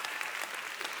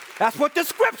 That's what the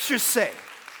scriptures say.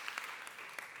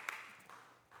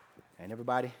 And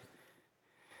everybody,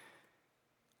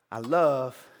 I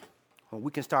love when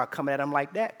we can start coming at them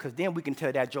like that, because then we can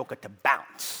tell that joker to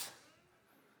bounce.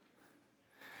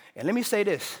 And let me say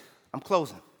this. I'm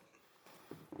closing.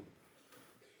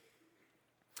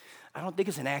 I don't think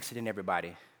it's an accident,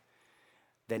 everybody,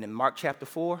 that in Mark chapter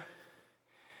 4,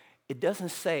 it doesn't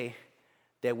say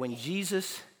that when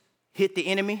Jesus hit the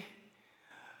enemy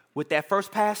with that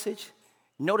first passage,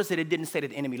 notice that it didn't say that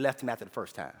the enemy left him after the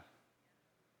first time.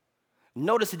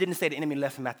 Notice it didn't say the enemy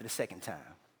left him after the second time.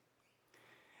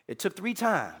 It took 3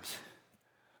 times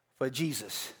for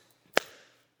Jesus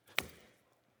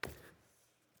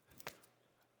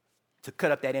to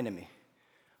cut up that enemy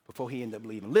before he ended up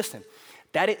leaving. Listen,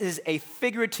 that is a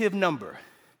figurative number.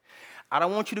 I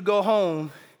don't want you to go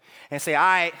home and say, all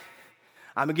right,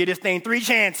 I'm going to give this thing 3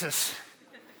 chances.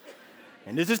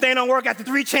 And if this thing don't work after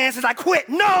 3 chances, I quit.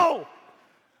 No!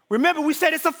 Remember, we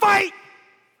said it's a fight.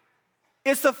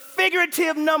 It's a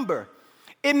figurative number.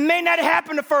 It may not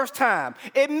happen the first time.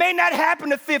 It may not happen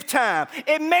the 5th time.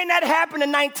 It may not happen the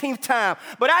 19th time.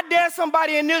 But I dare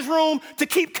somebody in this room to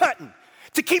keep cutting,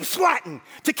 to keep swatting,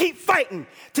 to keep fighting,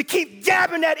 to keep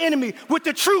jabbing that enemy with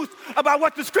the truth about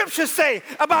what the scriptures say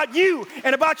about you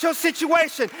and about your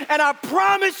situation. And I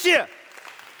promise you,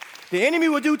 the enemy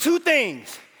will do 2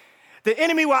 things. The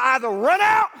enemy will either run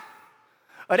out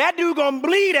or that dude gonna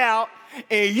bleed out,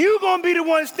 and you gonna be the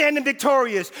one standing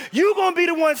victorious. You gonna be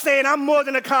the one saying, I'm more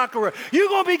than a conqueror. You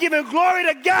gonna be giving glory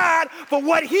to God for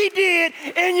what he did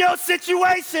in your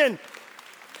situation.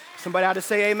 Somebody ought to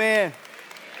say amen.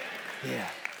 Yeah.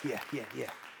 It's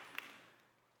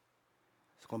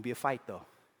gonna be a fight though.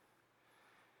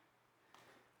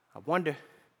 I wonder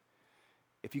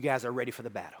if you guys are ready for the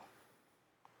battle.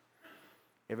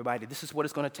 Everybody, this is what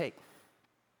it's gonna take.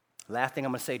 Last thing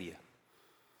I'm gonna say to you.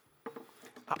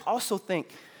 I also think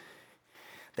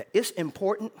that it's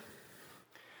important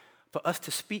for us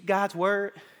to speak God's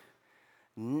word,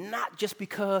 not just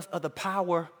because of the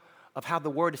power of how the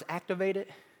word is activated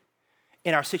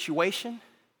in our situation,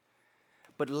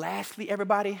 but lastly,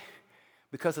 everybody,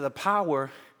 because of the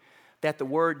power that the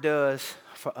word does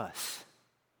for us.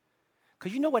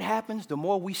 Because you know what happens? The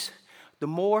more we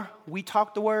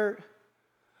talk the word,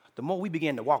 the more we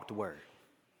begin to walk the word.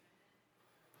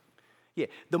 Yeah,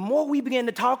 the more we begin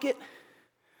to talk it,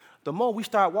 the more we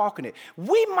start walking it.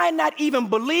 We might not even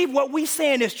believe what we're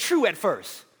saying is true at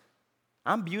first.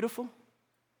 I'm beautiful.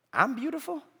 I'm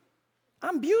beautiful.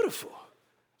 I'm beautiful.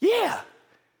 Yeah.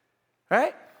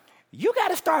 Right? You got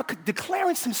to start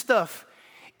declaring some stuff,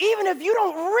 even if you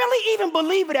don't really even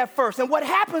believe it at first. And what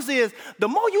happens is, the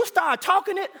more you start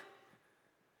talking it,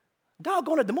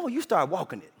 doggone it, the more you start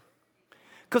walking it.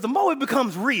 Because the more it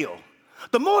becomes real,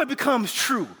 the more it becomes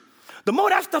true. The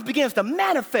more that stuff begins to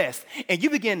manifest, and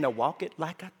you begin to walk it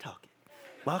like I talk it.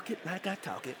 Walk it like I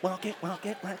talk it. Walk it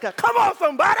like I... Come on,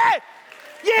 somebody!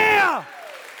 Yeah!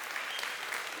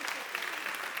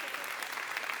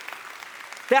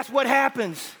 That's what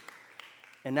happens.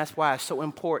 And that's why it's so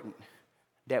important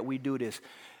that we do this.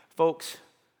 Folks,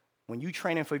 when you're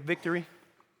training for victory,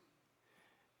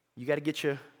 you got to get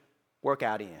your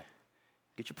workout in.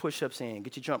 Get your push-ups in.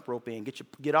 Get your jump rope in.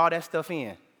 Get all that stuff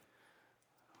in.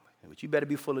 But you better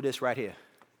be full of this right here.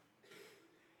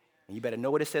 And you better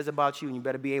know what it says about you, and you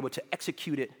better be able to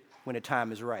execute it when the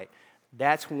time is right.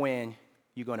 That's when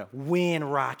you're going to win,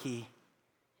 Rocky.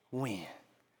 Win.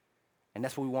 And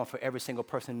that's what we want for every single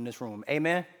person in this room.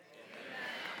 Amen? Amen.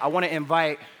 I want to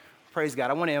invite, praise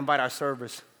God, I want to invite our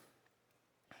servers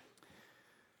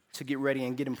to get ready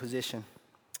and get in position.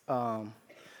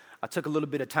 I took a little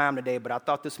bit of time today, but I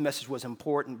thought this message was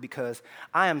important because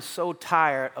I am so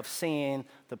tired of seeing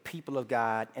the people of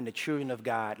God and the children of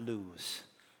God lose.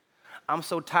 I'm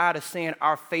so tired of seeing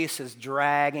our faces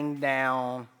dragging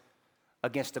down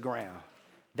against the ground.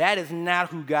 That is not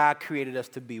who God created us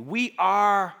to be. We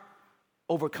are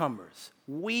overcomers.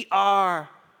 We are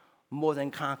more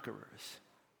than conquerors.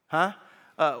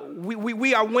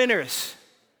 We are winners,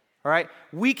 all right?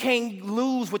 We can't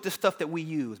lose with the stuff that we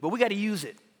use, but we got to use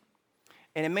it.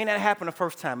 And it may not happen the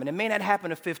first time, and it may not happen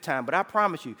the 5th time, but I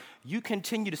promise you, you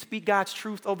continue to speak God's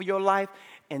truth over your life,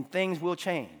 and things will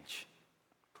change.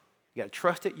 You got to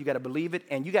trust it, you got to believe it,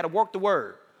 and you got to work the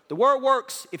word. The word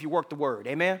works if you work the word.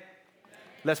 Amen?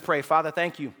 Let's pray. Father,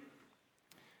 thank you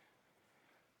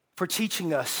for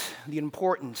teaching us the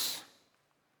importance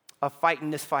of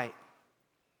fighting this fight.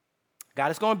 God,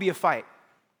 it's going to be a fight,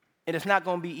 and it's not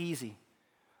going to be easy.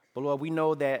 But Lord, we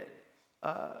know that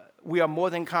we are more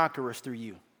than conquerors through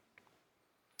you.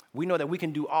 We know that we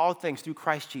can do all things through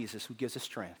Christ Jesus who gives us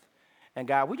strength. And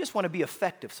God, we just want to be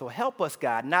effective. So help us,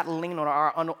 God, not lean on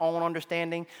our own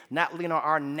understanding, not lean on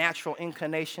our natural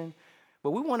inclination,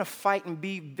 but we want to fight and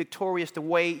be victorious the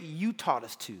way you taught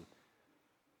us to,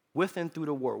 with and through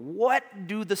the word. What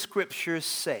do the scriptures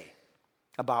say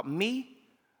about me,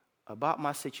 about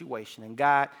my situation? And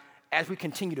God, as we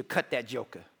continue to cut that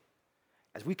joker,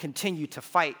 as we continue to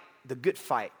fight the good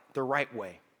fight the right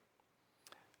way,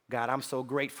 God, I'm so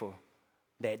grateful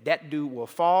that that dude will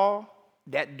fall,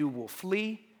 that dude will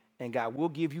flee, and God, we'll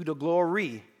give you the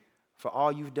glory for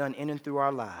all you've done in and through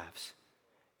our lives.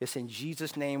 It's in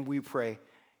Jesus' name we pray,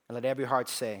 and let every heart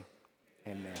say,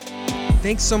 amen.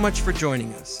 Thanks so much for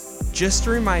joining us. Just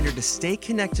a reminder to stay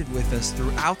connected with us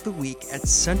throughout the week at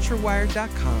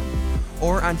centralwired.com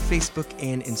or on Facebook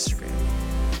and Instagram.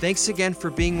 Thanks again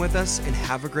for being with us, and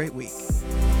have a great week.